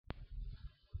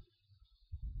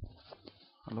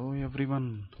Hello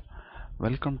everyone,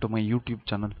 welcome to my YouTube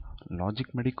channel Logic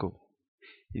Medico.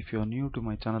 If you are new to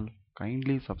my channel,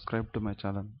 kindly subscribe to my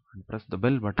channel and press the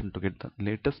bell button to get the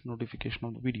latest notification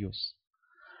of the videos.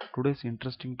 Today's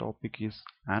interesting topic is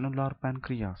annular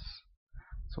pancreas.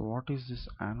 So what is this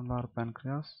annular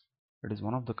pancreas? It is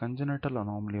one of the congenital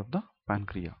anomaly of the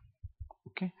pancreas.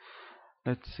 Okay,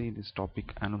 let's see this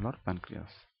topic, annular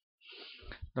pancreas.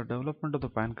 The development of the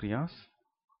pancreas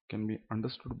can be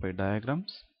understood by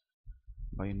diagrams,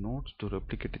 by notes to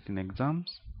replicate it in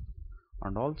exams,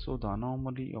 and also the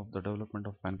anomaly of the development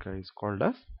of pancreas is called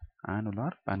as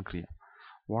annular pancreas.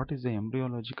 What is the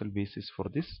embryological basis for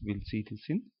this? We'll see this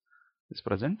in this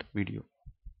present video.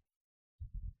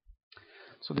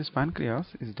 So this pancreas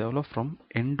is developed from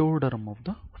endoderm of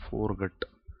the foregut.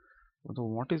 So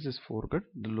what is this foregut?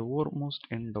 The lowermost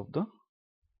end of the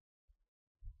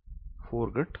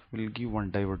foregut will give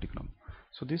one diverticulum.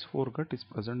 So this foregut is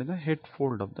present in the head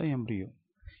fold of the embryo.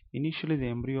 Initially the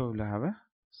embryo will have a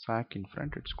sac in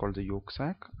front, it's called the yolk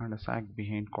sac, and a sac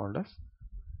behind called as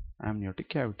amniotic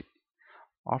cavity.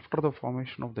 After the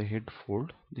formation of the head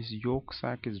fold, this yolk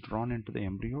sac is drawn into the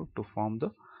embryo to form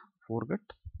the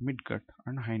foregut, midgut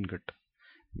and hindgut.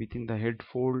 Within the head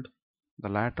fold, the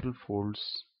lateral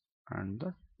folds and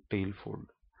the tail fold.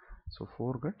 So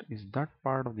foregut is that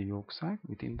part of the yolk sac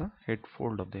within the head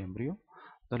fold of the embryo.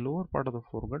 The lower part of the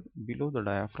foregut below the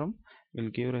diaphragm will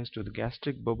give rise to the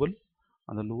gastric bubble,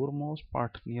 and the lowermost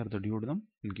part near the duodenum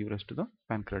will give rise to the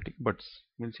pancreatic buds.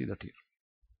 We'll see that here.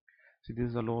 See, this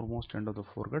is the lowermost end of the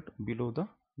foregut below the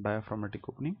diaphragmatic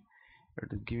opening. It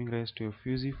is giving rise to a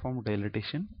fusiform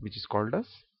dilatation which is called as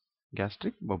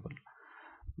gastric bubble.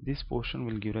 This portion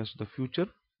will give rise to the future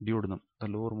duodenum, the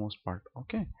lowermost part.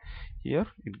 Okay, here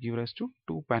it gives rise to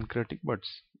two pancreatic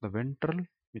buds, the ventral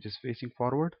which is facing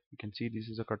forward. You can see this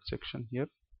is a cut section here,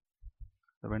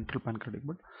 the ventral pancreatic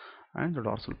bud, and the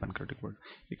dorsal pancreatic bud.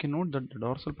 You can note that the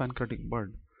dorsal pancreatic bud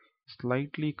is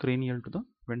slightly cranial to the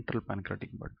ventral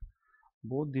pancreatic bud.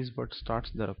 Both these buds starts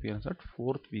their appearance at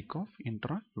 4th week of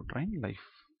intrauterine life.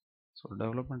 So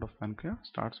development of pancreas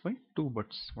starts by two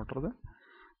buds. What are the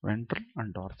ventral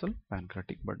and dorsal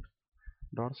pancreatic bud?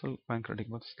 Dorsal pancreatic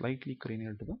bud slightly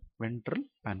cranial to the ventral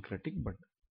pancreatic bud.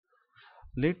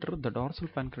 Later, the dorsal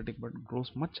pancreatic bud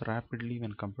grows much rapidly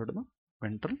when compared to the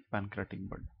ventral pancreatic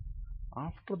bud.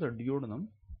 After the duodenum,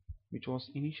 which was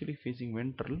initially facing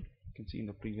ventral, you can see in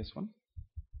the previous one,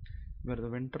 where the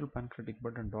ventral pancreatic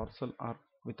bud and dorsal are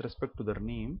with respect to their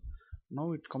name,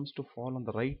 now it comes to fall on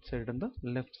the right side and the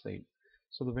left side.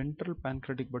 So the ventral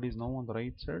pancreatic bud is now on the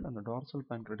right side and the dorsal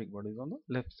pancreatic bud is on the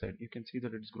left side. You can see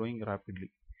that it is growing rapidly.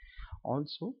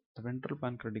 Also, the ventral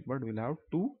pancreatic bud will have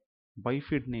two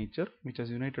bifid nature which is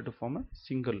united to form a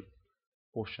single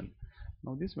portion.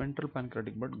 Now this ventral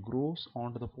pancreatic bud grows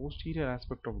onto the posterior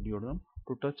aspect of duodenum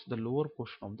to touch the lower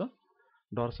portion of the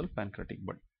dorsal pancreatic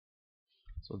bud.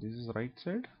 So this is right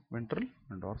side ventral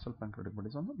and dorsal pancreatic bud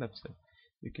is on the left side.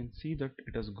 You can see that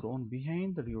it has grown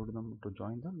behind the duodenum to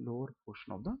join the lower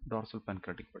portion of the dorsal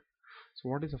pancreatic bud. So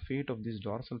what is the fate of this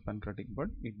dorsal pancreatic bud?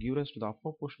 It gives rise to the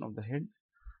upper portion of the head,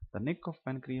 the neck of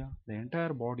pancreas, the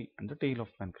entire body and the tail of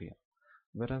pancreas.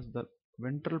 Whereas the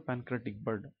ventral pancreatic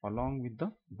bud, along with the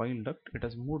bile duct, it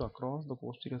has moved across the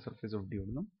posterior surface of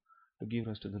duodenum to give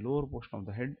rise to the lower portion of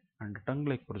the head and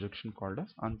tongue-like projection called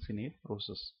as uncinate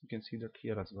process. You can see that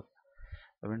here as well.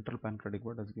 The ventral pancreatic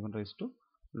bud has given rise to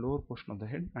lower portion of the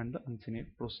head and the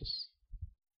uncinate process.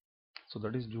 So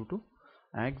that is due to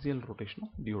axial rotation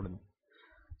of duodenum.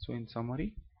 So in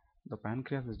summary, the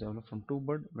pancreas is developed from two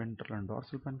bud, ventral and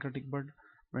dorsal pancreatic bud.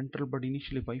 Ventral bud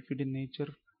initially bifid in nature,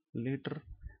 later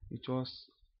which was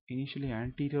initially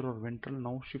anterior or ventral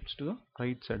now shifts to the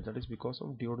right side. That is because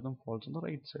of duodenum falls on the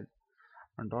right side.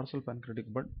 And dorsal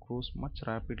pancreatic bud grows much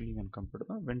rapidly when compared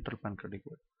to the ventral pancreatic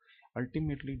bud.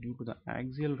 Ultimately, due to the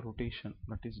axial rotation,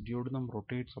 that is duodenum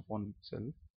rotates upon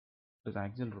itself, that is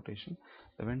axial rotation,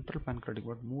 the ventral pancreatic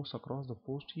bud moves across the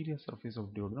posterior surface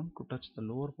of duodenum to touch the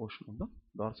lower portion of the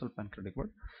dorsal pancreatic bud.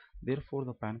 Therefore,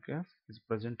 the pancreas is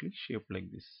presently shaped like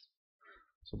this.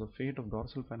 So the fate of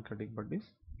dorsal pancreatic bud is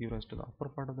give rise to the upper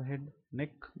part of the head,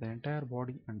 neck, the entire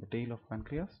body and the tail of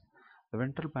pancreas. The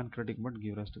ventral pancreatic bud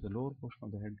gives rise to the lower portion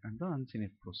of the head and the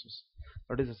uncinate process.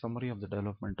 That is a summary of the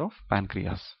development of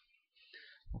pancreas.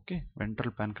 Okay,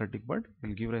 ventral pancreatic bud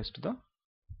will give rise to the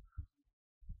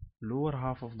lower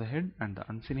half of the head and the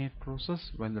uncinate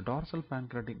process, while the dorsal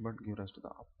pancreatic bud gives rise to the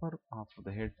upper half of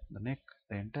the head, the neck,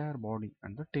 the entire body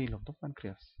and the tail of the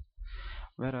pancreas.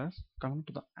 Whereas coming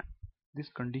to this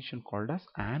condition called as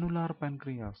annular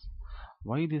pancreas,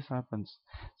 Why this happens?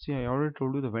 See, I already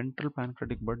told you the ventral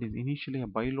pancreatic bud is initially a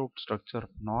bilobed structure.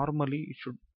 Normally it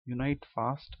should unite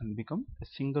fast and become a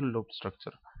single lobed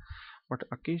structure, but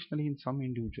occasionally in some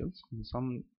individuals, in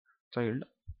some child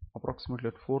approximately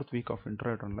at 4th week of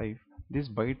intrauterine life, this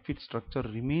bifid structure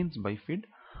remains bifid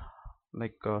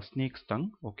like a snake's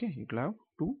tongue. Okay, it will have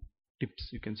two tips.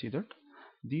 You can see that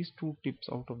these two tips,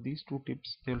 out of these two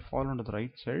tips, they will fall on the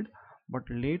right side, but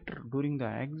later during the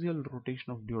axial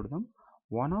rotation of duodenum,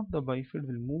 one of the bifid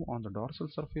will move on the dorsal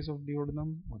surface of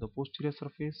duodenum or the posterior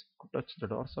surface to touch the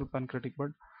dorsal pancreatic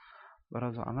bud,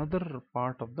 whereas another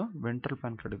part of the ventral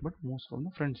pancreatic bud moves from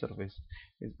the front surface.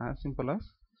 It's as simple as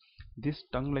this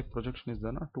tongue-like projection is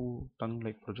done, two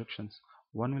tongue-like projections.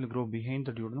 One will grow behind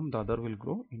the duodenum, the other will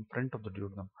grow in front of the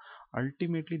duodenum.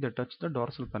 Ultimately, they touch the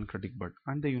dorsal pancreatic bud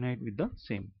and they unite with the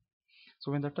same.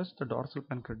 So when they touch the dorsal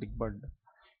pancreatic bud,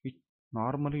 it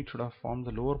normally it should have formed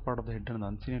the lower part of the head and the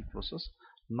uncinate process.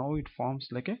 Now it forms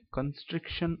like a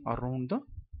constriction around the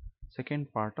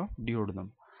second part of duodenum.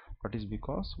 That is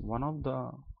because one of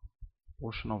the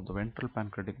portion of the ventral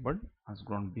pancreatic bud has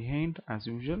grown behind as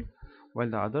usual, while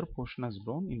the other portion has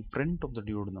grown in front of the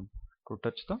duodenum to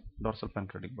touch the dorsal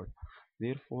pancreatic bud.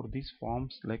 Therefore, this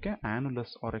forms like an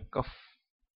annulus or a cuff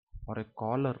or a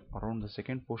collar around the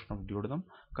second portion of duodenum,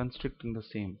 constricting the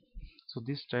same. So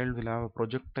this child will have a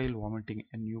projectile vomiting.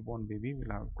 A newborn baby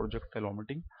will have projectile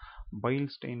vomiting. Bile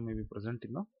stain may be present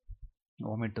in the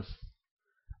vomitus,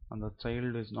 and the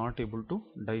child is not able to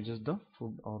digest the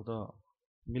food or the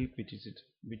milk which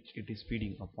it is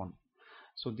feeding upon.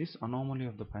 So this anomaly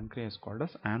of the pancreas is called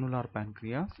as annular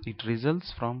pancreas. It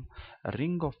results from a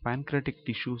ring of pancreatic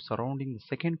tissue surrounding the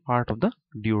second part of the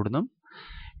duodenum.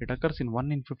 It occurs in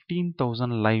 1 in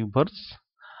 15,000 live births,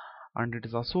 and it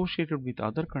is associated with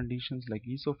other conditions like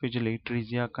esophageal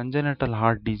atresia, congenital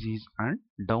heart disease, and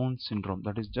Down syndrome.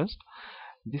 That is just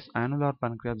this annular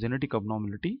pancreas genetic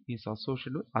abnormality is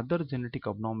associated with other genetic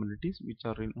abnormalities which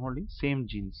are involved in same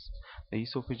genes: the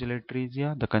esophageal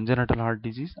atresia, the congenital heart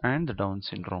disease, and the Down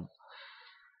syndrome.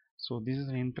 So this is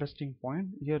an interesting point.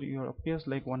 Here you appears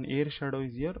like one air shadow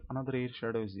is here, another air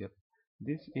shadow is here.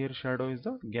 This air shadow is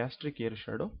the gastric air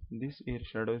shadow. This air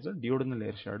shadow is the duodenal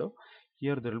air shadow.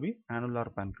 Here there will be annular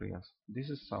pancreas.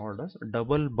 This is called as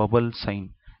double bubble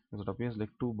sign. It appears like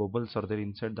two bubbles are there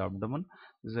inside the abdomen.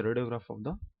 This is a radiograph of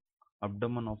the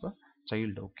abdomen of a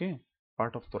child. Okay,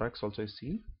 part of thorax also is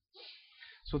seen.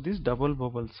 So this double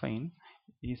bubble sign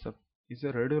is a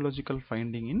radiological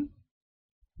finding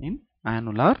in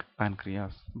annular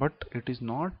pancreas, but it is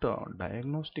not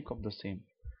diagnostic of the same.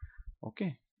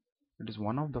 Okay, it is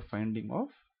one of the finding of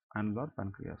annular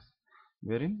pancreas,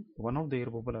 wherein one of the air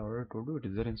bubble I already told you it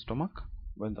is there in stomach,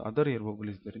 while the other air bubble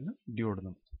is there in the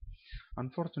duodenum.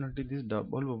 Unfortunately, this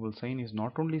double bubble sign is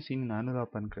not only seen in annular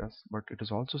pancreas, but it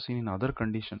is also seen in other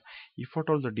condition. If at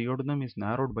all the duodenum is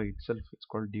narrowed by itself, it's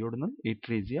called duodenal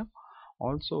atresia.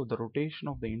 Also, the rotation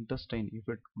of the intestine, if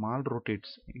it mal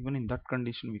rotates, even in that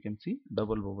condition we can see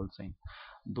double bubble sign.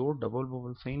 Though double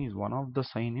bubble sign is one of the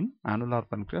sign in annular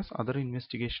pancreas, other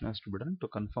investigation has to be done to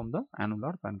confirm the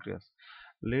annular pancreas.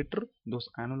 Later, those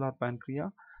annular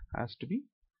pancreas has to be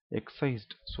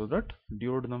excised so that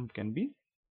duodenum can be,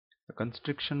 the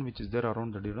constriction which is there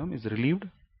around the duodenum is relieved,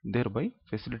 thereby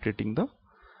facilitating the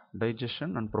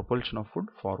digestion and propulsion of food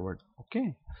forward.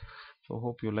 Okay, so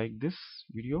hope you like this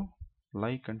video.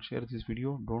 Like and share this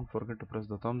video. Don't forget to press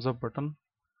the thumbs up button.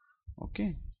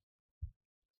 Okay,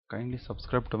 kindly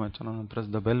subscribe to my channel and press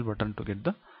the bell button to get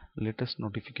the latest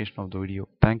notification of the video.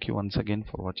 Thank you once again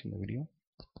for watching the video.